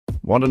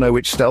Want to know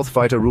which stealth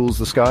fighter rules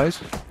the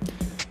skies?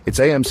 It's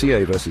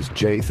AMCA versus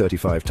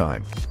J-35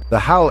 time. The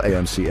HAL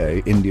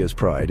AMCA, India's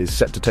pride, is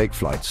set to take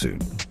flight soon.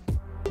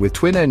 With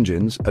twin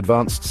engines,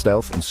 advanced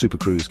stealth and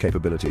supercruise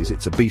capabilities,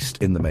 it's a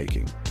beast in the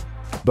making.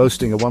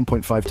 Boasting a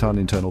 1.5-ton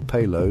internal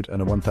payload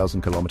and a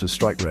 1,000-kilometer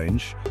strike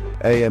range,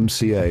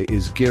 AMCA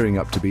is gearing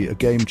up to be a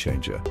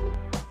game-changer.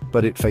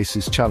 But it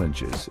faces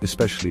challenges,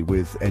 especially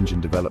with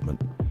engine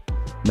development.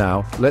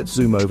 Now, let's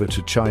zoom over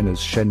to China's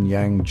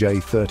Shenyang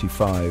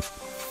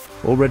J-35.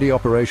 Already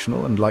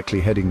operational and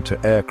likely heading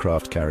to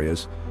aircraft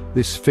carriers,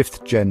 this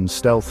fifth-gen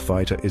stealth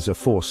fighter is a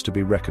force to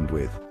be reckoned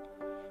with.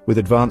 With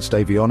advanced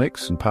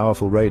avionics and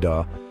powerful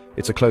radar,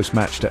 it's a close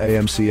match to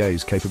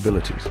AMCA's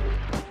capabilities.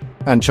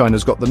 And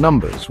China's got the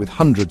numbers, with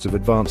hundreds of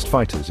advanced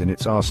fighters in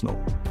its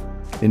arsenal.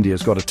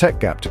 India's got a tech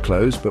gap to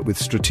close, but with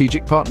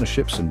strategic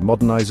partnerships and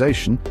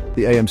modernization,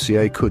 the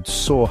AMCA could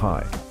soar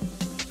high.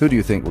 Who do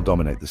you think will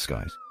dominate the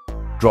skies?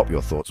 Drop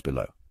your thoughts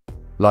below.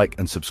 Like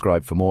and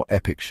subscribe for more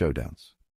epic showdowns.